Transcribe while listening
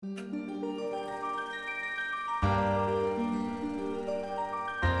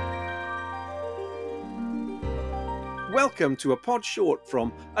welcome to a pod short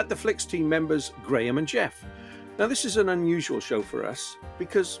from At The Flicks team members Graham and Jeff. Now, this is an unusual show for us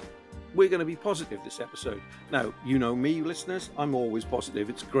because we're going to be positive this episode. Now, you know me, listeners, I'm always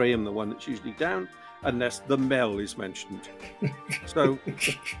positive. It's Graham, the one that's usually down, unless the Mel is mentioned. So,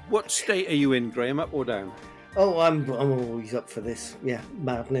 what state are you in, Graham, up or down? Oh, I'm always up for this. Yeah,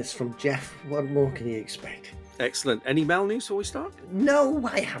 madness from Jeff. What more can you expect? Excellent. Any Mel news before we start? No,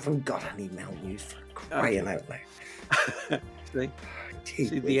 I haven't got any Mel news, for crying out loud. See,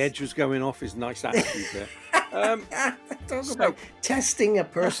 the edge was going off his nice attitude there. Talk about testing a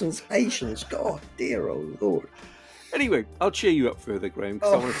person's patience. God, dear, oh Lord. Anyway, I'll cheer you up further, Graham,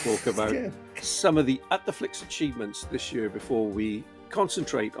 because I want to talk about some of the At The Flicks achievements this year before we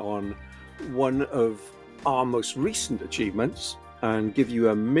concentrate on one of our most recent achievements and give you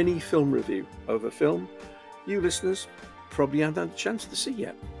a mini film review of a film you listeners probably haven't had a chance to see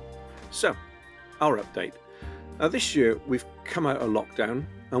yet. So, our update. Now, this year we've come out of lockdown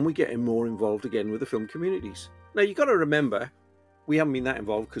and we're getting more involved again with the film communities. Now, you've got to remember, we haven't been that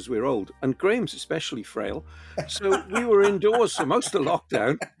involved because we're old, and Graham's especially frail. So we were indoors for most of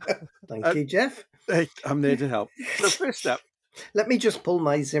lockdown. Thank you, Jeff. I'm there to help. So first up. Let me just pull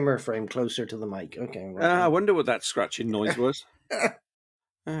my Zimmer frame closer to the mic. Okay. Right. I wonder what that scratching noise was.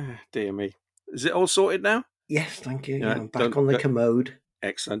 Dear me. Is it all sorted now? Yes, thank you. Yeah, I'm back on the commode.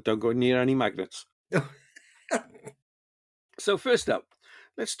 Excellent. Don't go near any magnets. So first up,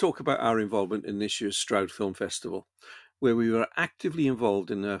 let's talk about our involvement in this year's Stroud Film Festival, where we were actively involved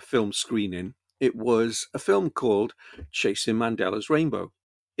in a film screening. It was a film called Chasing Mandela's Rainbow.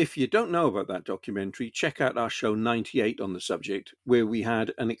 If you don't know about that documentary, check out our show 98 on the subject, where we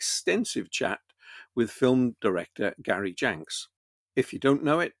had an extensive chat with film director Gary Janks. If you don't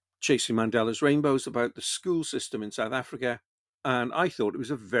know it, Chasing Mandela's Rainbow is about the school system in South Africa, and I thought it was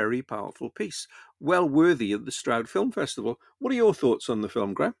a very powerful piece, well worthy of the Stroud Film Festival. What are your thoughts on the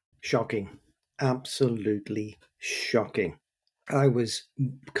film, Graham? Shocking. Absolutely shocking. I was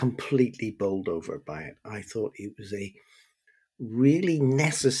completely bowled over by it. I thought it was a really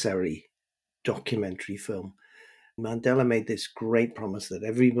necessary documentary film. Mandela made this great promise that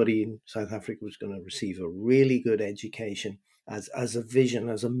everybody in South Africa was going to receive a really good education as a vision,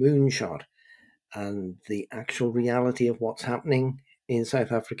 as a moonshot. And the actual reality of what's happening in South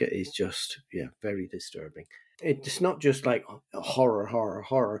Africa is just, very disturbing. It's not just like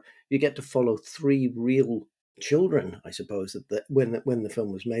horror. You get to follow three real children, I suppose, that when the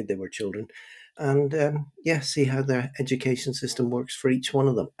film was made, they were children. And see how their education system works for each one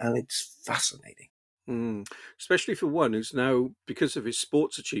of them. And it's fascinating. Especially for one who's now, because of his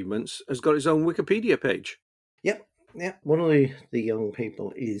sports achievements, has got his own Wikipedia page. Yep. One of the young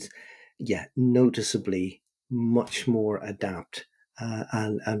people is, noticeably much more adept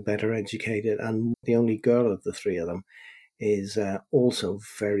and better educated. And the only girl of the three of them is also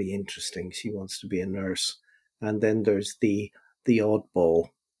very interesting. She wants to be a nurse. And then there's the oddball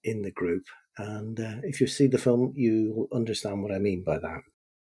in the group. And if you see the film, you understand what I mean by that.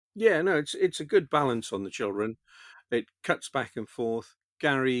 Yeah, no, it's a good balance on the children. It cuts back and forth.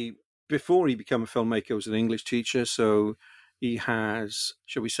 Gary, before he became a filmmaker, was an English teacher, so he has,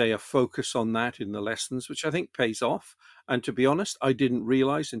 shall we say, a focus on that in the lessons, which I think pays off. And to be honest, I didn't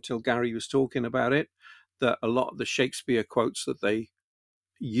realize until Gary was talking about it that a lot of the Shakespeare quotes that they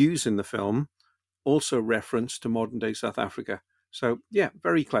use in the film also reference to modern day South Africa. So,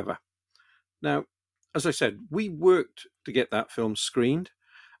 very clever. Now, as I said, we worked to get that film screened,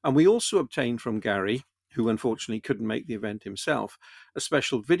 and we also obtained from Gary, who unfortunately couldn't make the event himself, a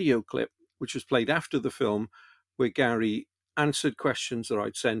special video clip, which was played after the film, where Gary answered questions that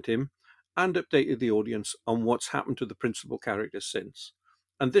I'd sent him and updated the audience on what's happened to the principal characters since.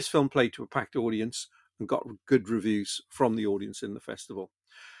 And this film played to a packed audience and got good reviews from the audience in the festival.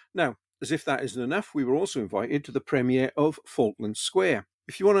 Now, as if that isn't enough, we were also invited to the premiere of Falkland Square.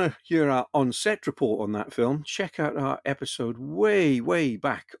 If you want to hear our on-set report on that film, check out our episode way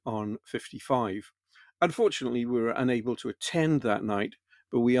back on 55. Unfortunately, we were unable to attend that night,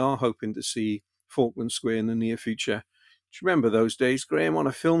 but we are hoping to see Falkland Square in the near future. Do you remember those days, Graham, on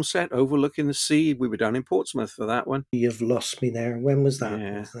a film set overlooking the sea? We were down in Portsmouth for that one. You've lost me there. When was that?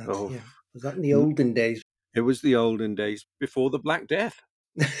 Yeah. Was that in the olden days? It was the olden days, before the Black Death.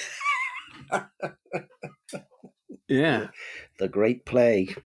 Yeah. The Great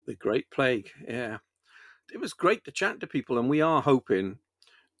Plague. The Great Plague, yeah. It was great to chat to people, and we are hoping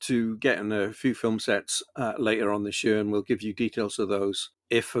to get in a few film sets later on this year, and we'll give you details of those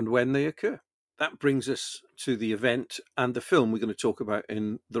if and when they occur. That brings us to the event and the film we're going to talk about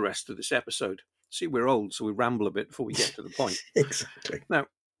in the rest of this episode. See, we're old, so we ramble a bit before we get to the point. Exactly. Now,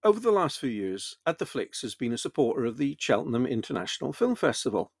 Over the last few years, At the Flicks has been a supporter of the Cheltenham International Film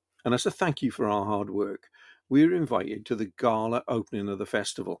Festival. And as a thank you for our hard work, we were invited to the gala opening of the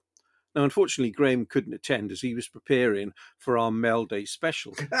festival. Now, unfortunately, Graham couldn't attend as he was preparing for our Mel Day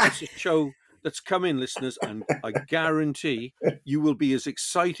special. It's a show that's coming, listeners, and I guarantee you will be as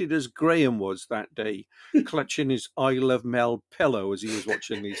excited as Graham was that day, clutching his I Love Mel pillow as he was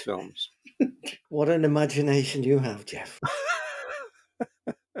watching these films. What an imagination you have, Jeff.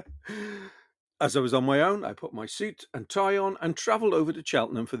 As I was on my own, I put my suit and tie on and travelled over to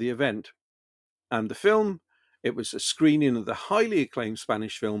Cheltenham for the event. And the film, it was a screening of the highly acclaimed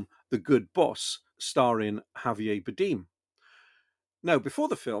Spanish film The Good Boss, starring Javier Bardem. Now, before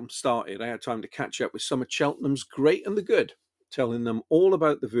the film started, I had time to catch up with some of Cheltenham's great and the good, telling them all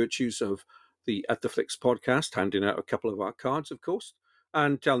about the virtues of the At the Flicks podcast, handing out a couple of our cards, of course,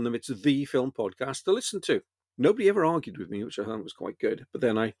 and telling them it's the film podcast to listen to. Nobody ever argued with me, which I thought was quite good, but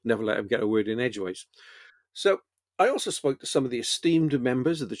then I never let them get a word in edgeways. So I also spoke to some of the esteemed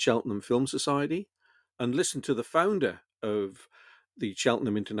members of the Cheltenham Film Society and listened to the founder of the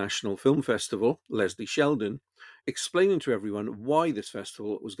Cheltenham International Film Festival, Leslie Sheldon, explaining to everyone why this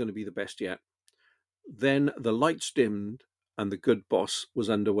festival was going to be the best yet. Then the lights dimmed and The Good Boss was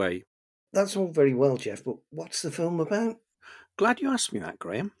underway. That's all very well, Jeff, but what's the film about? Glad you asked me that,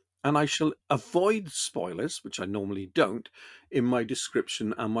 Graham. And I shall avoid spoilers, which I normally don't, in my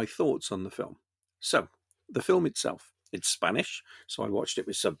description and my thoughts on the film. So, the film itself, it's Spanish, so I watched it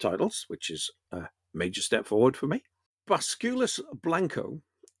with subtitles, which is a major step forward for me. Basculas Blanco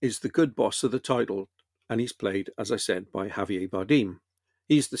is the good boss of the title, and he's played, as I said, by Javier Bardem.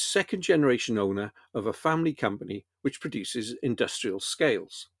 He's the second generation owner of a family company which produces industrial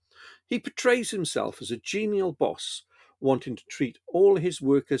scales. He portrays himself as a genial boss, wanting to treat all his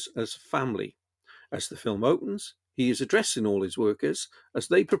workers as family. As the film opens, he is addressing all his workers as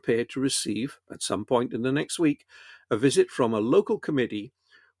they prepare to receive, at some point in the next week, a visit from a local committee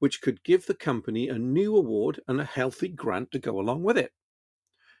which could give the company a new award and a healthy grant to go along with it.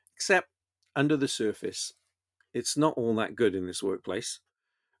 Except, under the surface, it's not all that good in this workplace.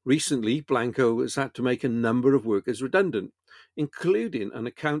 Recently, Blanco has had to make a number of workers redundant, including an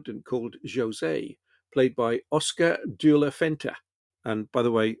accountant called Jose, played by Oscar de la Fenta. And by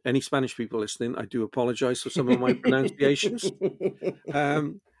the way, any Spanish people listening, I do apologize for some of my pronunciations.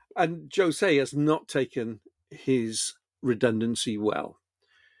 And Jose has not taken his redundancy well.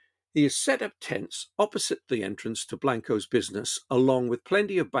 He has set up tents opposite the entrance to Blanco's business, along with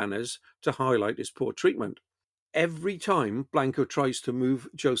plenty of banners to highlight his poor treatment. Every time Blanco tries to move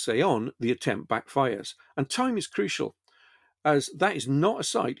Jose on, the attempt backfires. And time is crucial, as that is not a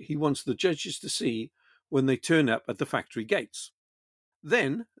sight he wants the judges to see when they turn up at the factory gates.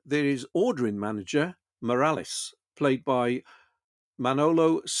 Then there is ordering manager Morales, played by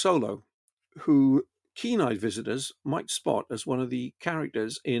Manolo Solo, who keen-eyed visitors might spot as one of the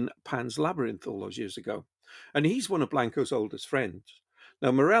characters in Pan's Labyrinth all those years ago. And he's one of Blanco's oldest friends.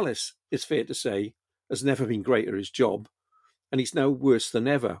 Now, Morales, it's fair to say, has never been great at his job, and he's now worse than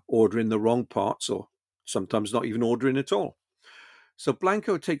ever, ordering the wrong parts or sometimes not even ordering at all. So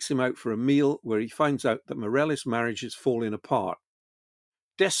Blanco takes him out for a meal where he finds out that Morales' marriage is falling apart.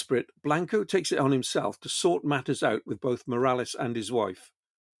 Desperate, Blanco takes it on himself to sort matters out with both Morales and his wife.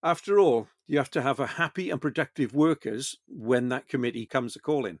 After all, you have to have a happy and productive workers when that committee comes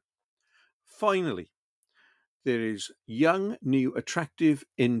a-calling. Finally, there is young, new, attractive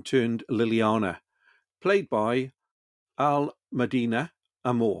interned Liliana, played by Almudena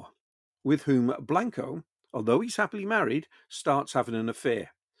Amor, with whom Blanco, although he's happily married, starts having an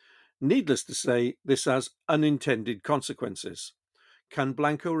affair. Needless to say, this has unintended consequences. Can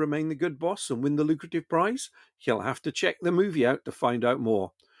Blanco remain the good boss and win the lucrative prize? He'll have to check the movie out to find out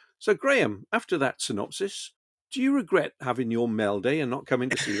more. So, Graham, after that synopsis, do you regret having your Mel Day and not coming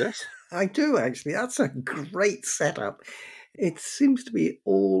to see this? I do, actually. That's a great setup. It seems to be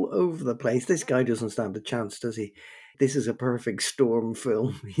all over the place. This guy doesn't stand a chance, does he? This is a perfect storm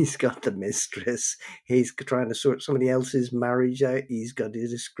film. He's got the mistress. He's trying to sort somebody else's marriage out. He's got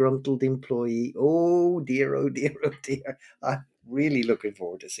his disgruntled employee. Oh dear, oh dear, oh dear. I'm really looking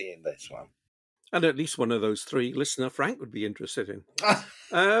forward to seeing this one. And at least one of those three, listener Frank would be interested in.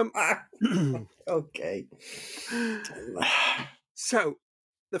 Okay. So,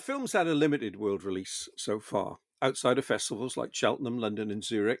 the film's had a limited world release so far, outside of festivals like Cheltenham, London, and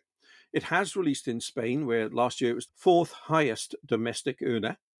Zurich. It has released in Spain, where last year it was the fourth highest domestic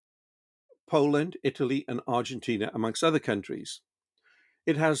earner, Poland, Italy, and Argentina, amongst other countries.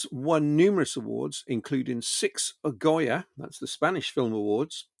 It has won numerous awards, including 6 Goya, that's the Spanish Film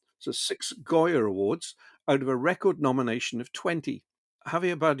Awards, so 6 Goya Awards out of a record nomination of 20.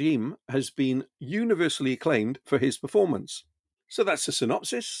 Javier Bardem has been universally acclaimed for his performance. So that's the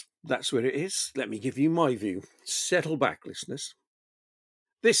synopsis. That's where it is. Let me give you my view. Settle back, listeners.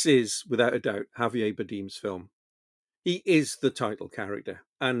 This is, without a doubt, Javier Bardem's film. He is the title character.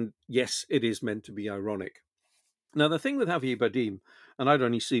 And yes, it is meant to be ironic. Now, the thing with Javier Bardem, and I'd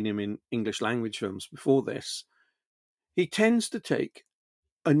only seen him in English language films before this, he tends to take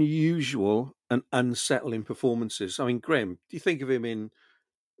unusual and unsettling performances. I mean, Graham, do you think of him in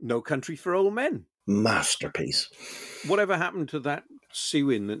No Country for Old Men? Masterpiece. Whatever happened to that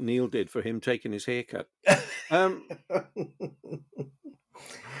sue-in that Neil did for him taking his haircut?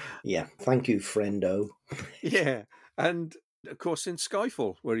 Yeah, thank you, friendo. Yeah, and of course in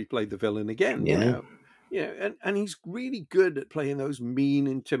Skyfall, where he played the villain again, Yeah. and he's really good at playing those mean,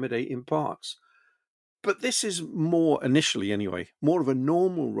 intimidating parts. But this is more, initially anyway, more of a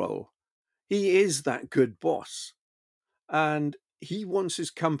normal role. He is that good boss, and he wants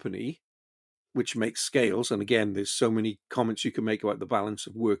his company, which makes scales, and again, there's so many comments you can make about the balance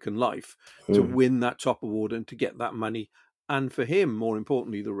of work and life, to win that top award and to get that money, and for him, more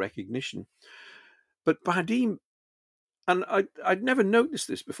importantly, the recognition. But Bardem, and I'd never noticed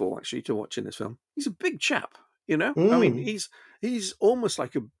this before, actually, to watching this film. He's a big chap, I mean, he's almost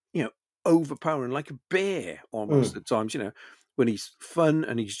like overpowering, like a bear almost at times, when he's fun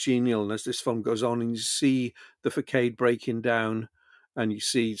and he's genial. And as this film goes on and you see the facade breaking down and you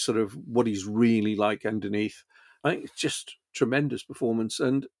see sort of what he's really like underneath, I think it's just tremendous performance.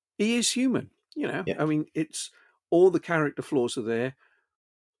 And he is human, Yeah. I mean, it's all the character flaws are there.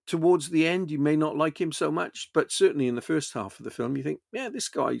 Towards the end, you may not like him so much, but certainly in the first half of the film, you think, yeah, this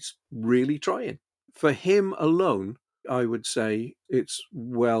guy's really trying. For him alone, I would say it's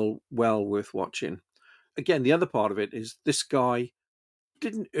well worth watching. Again, the other part of it is this guy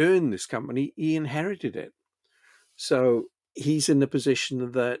didn't earn this company, he inherited it. So he's in the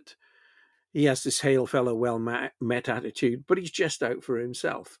position that he has this hail fellow well met attitude, but he's just out for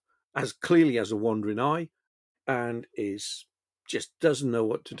himself, as clearly as a wandering eye, and is just doesn't know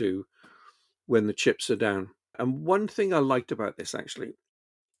what to do when the chips are down. And one thing I liked about this, actually,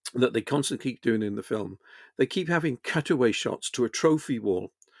 that they constantly keep doing in the film, they keep having cutaway shots to a trophy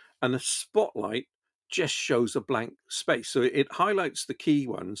wall, and the spotlight just shows a blank space. So it highlights the key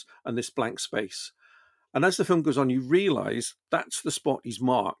ones and this blank space. And as the film goes on, you realize that's the spot he's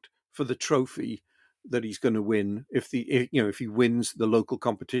marked for the trophy that he's going to win if he wins the local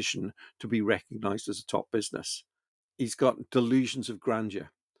competition to be recognized as a top business. He's got delusions of grandeur.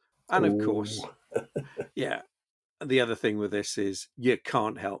 And of course, yeah, the other thing with this is you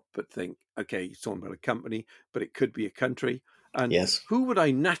can't help but think, okay, he's talking about a company, but it could be a country. And Yes. who would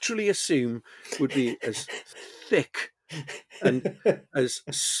I naturally assume would be as thick and as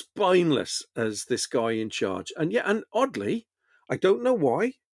spineless as this guy in charge? And yeah, and oddly, I don't know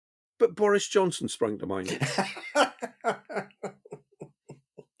why, but Boris Johnson sprung to mind.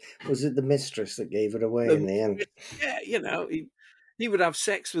 Was it the mistress that gave it away in the end? Yeah, he would have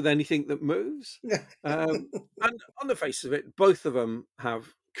sex with anything that moves. And on the face of it, both of them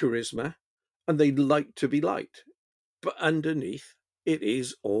have charisma and they like to be liked. But underneath, it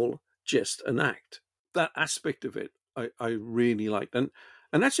is all just an act. That aspect of it, I really liked. And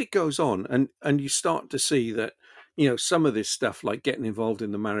as it goes on, and you start to see that, some of this stuff, like getting involved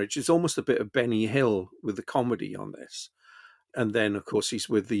in the marriage, is almost a bit of Benny Hill with the comedy on this. And then, of course, he's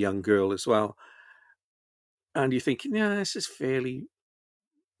with the young girl as well. And you're thinking, yeah, this is fairly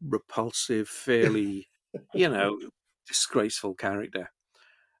repulsive, fairly, disgraceful character.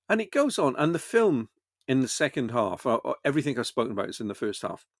 And it goes on. And the film in the second half, everything I've spoken about is in the first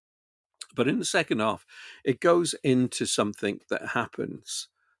half. But in the second half, it goes into something that happens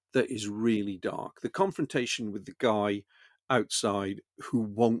that is really dark. The confrontation with the guy outside who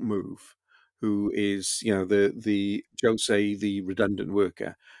won't move, who is, the Jose, the redundant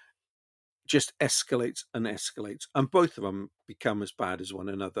worker, just escalates and escalates. And both of them become as bad as one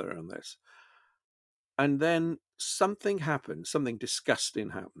another on this. And then something happens, something disgusting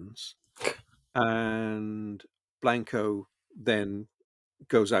happens. And Blanco then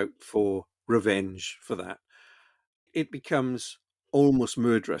goes out for revenge for that. It becomes almost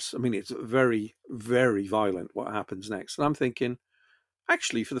murderous. I mean, it's very, very violent what happens next. And I'm thinking,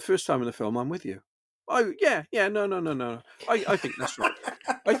 actually, for the first time in the film, I'm with you. Oh, yeah, no. I think that's right.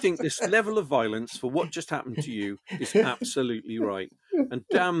 I think this level of violence for what just happened to you is absolutely right. And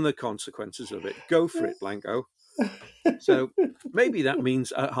damn the consequences of it. Go for it, Blanco. So maybe that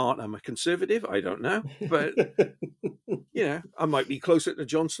means at heart I'm a conservative. I don't know. But, I might be closer to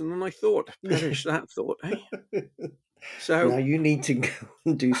Johnson than I thought. Perish that thought, eh? So now you need to go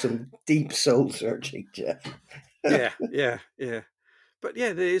and do some deep soul searching, Jeff. yeah. But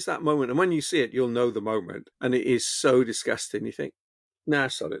yeah, there is that moment. And when you see it, you'll know the moment. And it is so disgusting. You think, nah,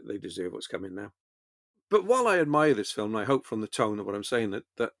 sod it. They deserve what's coming now. But while I admire this film, and I hope from the tone of what I'm saying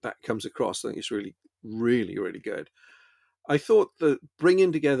that comes across, I think it's really, really, really good. I thought the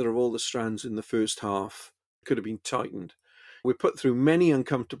bringing together of all the strands in the first half could have been tightened. We're put through many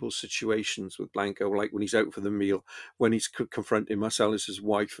uncomfortable situations with Blanco, like when he's out for the meal, when he's confronting Marcellus'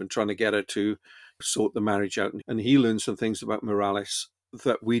 wife and trying to get her to sort the marriage out. And he learns some things about Morales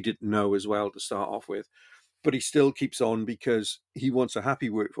that we didn't know as well to start off with. But he still keeps on because he wants a happy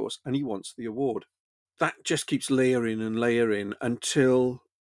workforce and he wants the award. That just keeps layering and layering until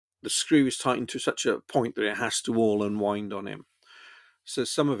the screw is tightened to such a point that it has to all unwind on him. So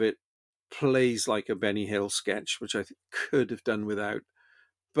some of it plays like a Benny Hill sketch, which I could have done without.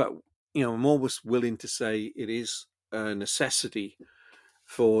 But, I'm always willing to say it is a necessity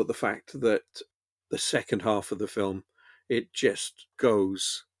for the fact that the second half of the film, it just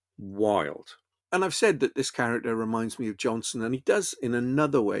goes wild. And I've said that this character reminds me of Johnson, and he does in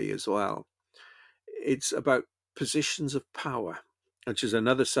another way as well. It's about positions of power, which is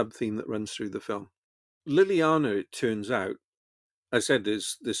another sub theme that runs through the film. Liliana, it turns out, I said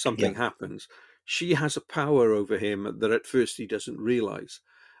there's Yeah. something happens. She has a power over him that at first he doesn't realize,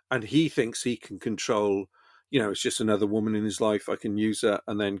 and he thinks he can control. It's just another woman in his life. I can use her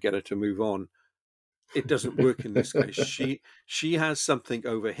and then get her to move on. It doesn't work in this case. She has something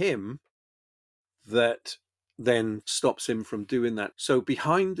over him that then stops him from doing that. So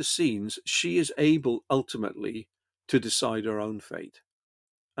behind the scenes, she is able ultimately to decide her own fate,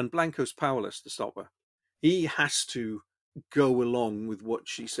 and Blanco's powerless to stop her. He has to go along with what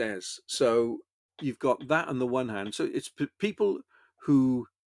she says. So you've got that on the one hand. So it's people who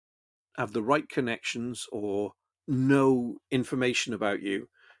have the right connections or know information about you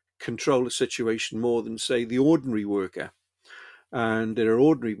control a situation more than, say, the ordinary worker. And there are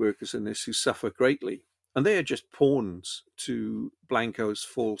ordinary workers in this who suffer greatly. And they are just pawns to Blanco's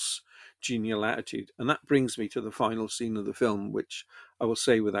false genial attitude. And that brings me to the final scene of the film, which I will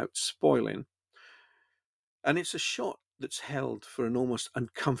say without spoiling. And it's a shot that's held for an almost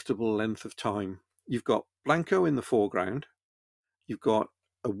uncomfortable length of time. You've got Blanco in the foreground, you've got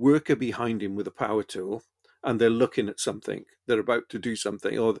a worker behind him with a power tool, and they're looking at something. They're about to do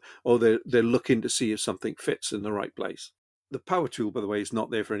something, or they're looking to see if something fits in the right place. The power tool, by the way, is not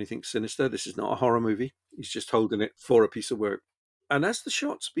there for anything sinister. This is not a horror movie. He's just holding it for a piece of work. And as the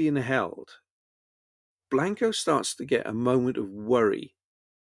shot's being held, Blanco starts to get a moment of worry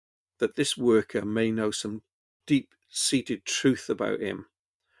that this worker may know some deep-seated truth about him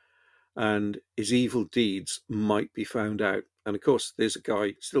and his evil deeds might be found out. And of course, there's a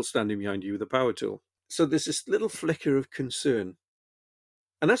guy still standing behind you with a power tool. So there's this little flicker of concern.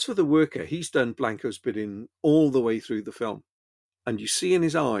 And as for the worker, he's done Blanco's bidding all the way through the film. And you see in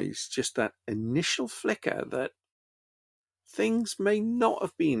his eyes just that initial flicker that things may not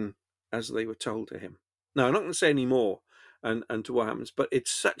have been as they were told to him. Now, I'm not going to say any more and to what happens, but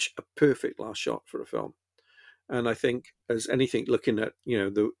it's such a perfect last shot for a film. And I think, as anything, looking at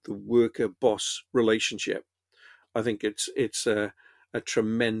the worker boss relationship, I think it's a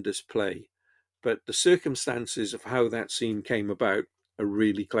tremendous play. But the circumstances of how that scene came about are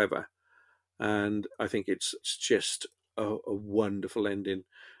really clever, and I think it's just a wonderful ending.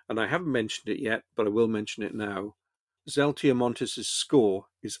 And I haven't mentioned it yet, but I will mention it now. Zeltia Montes' score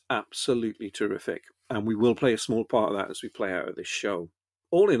is absolutely terrific, and we will play a small part of that as we play out of this show.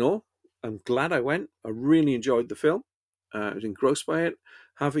 All in all, I'm glad I went. I really enjoyed the film. I was engrossed by it.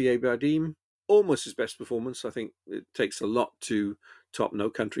 Javier Bardem, almost his best performance. I think it takes a lot to top No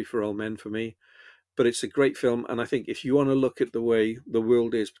Country for Old Men for me. But it's a great film, and I think if you want to look at the way the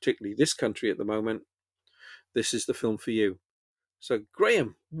world is, particularly this country at the moment, this is the film for you. So,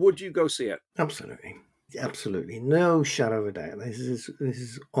 Graham, would you go see it? Absolutely. Absolutely. No shadow of a doubt. This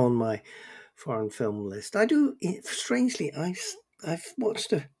is on my foreign film list. I do, strangely, I've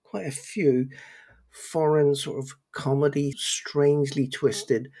watched quite a few foreign sort of comedy, strangely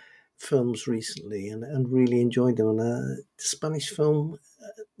twisted films recently and really enjoyed them. And the Spanish film,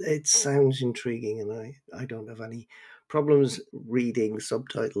 it sounds intriguing, and I don't have any problems reading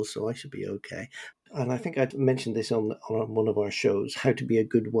subtitles, so I should be okay. And I think I mentioned this on one of our shows, How to Be a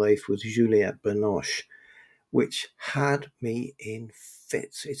Good Wife with Juliette Binoche, which had me in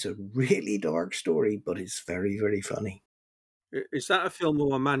fits. It's a really dark story, but it's very, very funny. Is that a film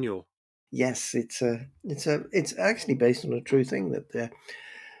or a manual? Yes, it's actually based on a true thing that the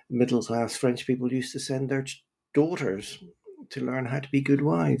middle class French people used to send their daughters to learn how to be good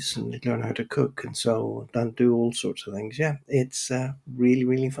wives and learn how to cook and so and do all sorts of things. Yeah, it's really,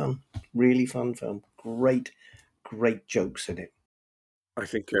 really fun. Really fun film. Great, great jokes in it. I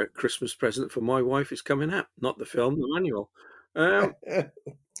think a Christmas present for my wife is coming up, not the film, the manual. Um,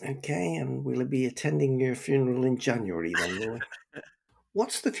 Okay, and we'll be attending your funeral in January then, will we?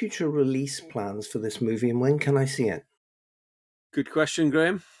 What's the future release plans for this movie and when can I see it? Good question,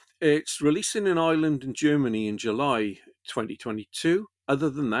 Graham. It's releasing in Ireland and Germany in July 2022. Other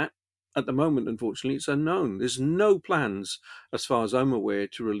than that, at the moment, unfortunately, it's unknown. There's no plans, as far as I'm aware,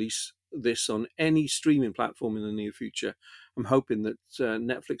 to release this on any streaming platform in the near future. I'm hoping that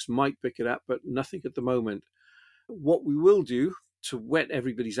Netflix might pick it up, but nothing at the moment. What we will do to whet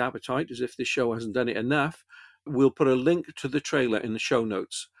everybody's appetite, as if this show hasn't done it enough, we'll put a link to the trailer in the show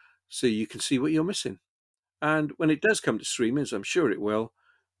notes so you can see what you're missing. And when it does come to streaming, as I'm sure it will,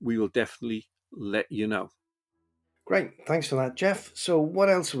 we will definitely let you know. Great, thanks for that, Jeff. So, what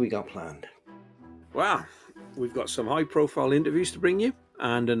else have we got planned? Wow, we've got some high profile interviews to bring you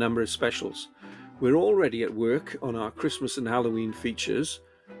and a number of specials. We're already at work on our Christmas and Halloween features,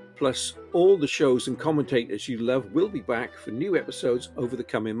 plus all the shows and commentators you love will be back for new episodes over the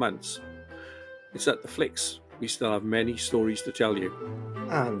coming months. It's at the Flicks. We still have many stories to tell you.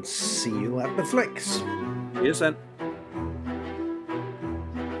 And see you at the flicks. Here's then.